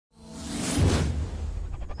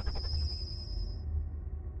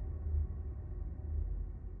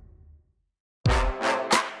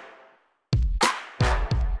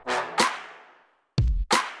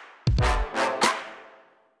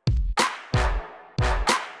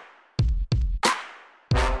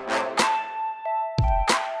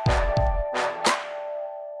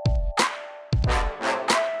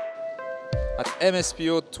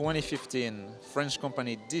MSPO 2015, French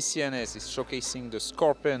company DCNS is showcasing the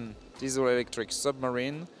Scorpène diesel-electric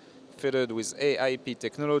submarine fitted with AIP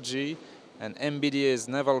technology and MBDA's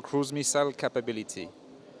naval cruise missile capability.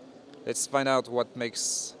 Let's find out what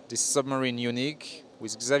makes this submarine unique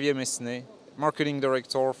with Xavier Mesnet, Marketing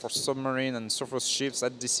Director for Submarine and Surface Ships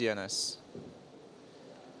at DCNS.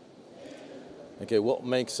 Okay, what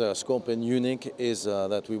makes Scorpène unique is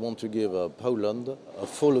that we want to give Poland a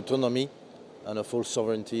full autonomy and a full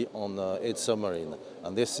sovereignty on its submarine.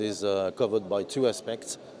 And this is covered by two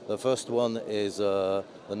aspects. The first one is the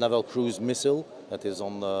naval cruise missile that is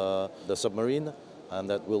on the submarine, and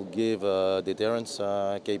that will give deterrence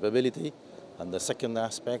capability. And the second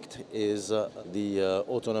aspect is the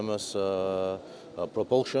autonomous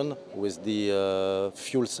propulsion with the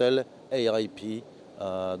fuel cell AIP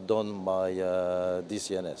done by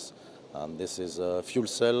DCNS. And this is a fuel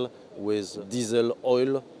cell with diesel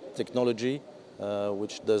oil technology,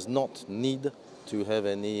 which does not need to have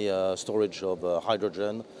any storage of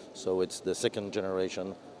hydrogen, so it's the second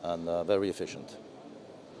generation and very efficient.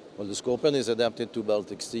 Well, the Scorpène is adapted to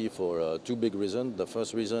Baltic Sea for two big reasons. The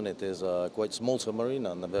first reason, it is a quite small submarine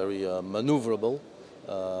and very maneuverable,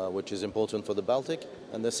 which is important for the Baltic.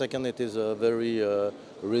 And the second, it is a very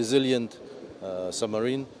resilient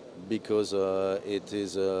submarine because it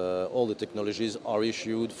is all the technologies are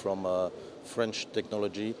issued from French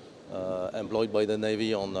technology employed by the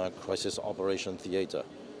Navy on crisis operation theater.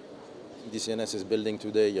 DCNS is building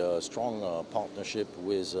today a strong partnership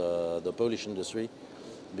with the Polish industry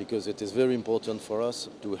because it is very important for us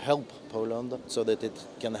to help Poland so that it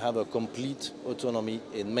can have a complete autonomy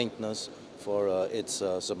in maintenance for its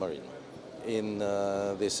submarine. In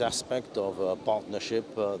this aspect of partnership,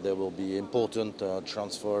 there will be important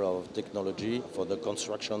transfer of technology for the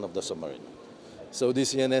construction of the submarine. So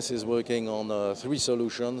DCNS is working on three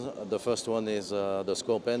solutions. The first one is the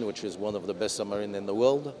Scorpène, which is one of the best submarines in the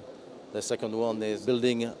world. The second one is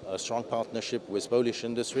building a strong partnership with Polish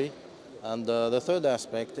industry. And the third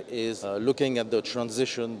aspect is looking at the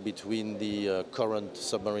transition between the current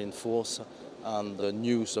submarine force and the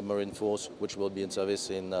new submarine force, which will be in service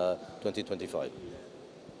in 2025.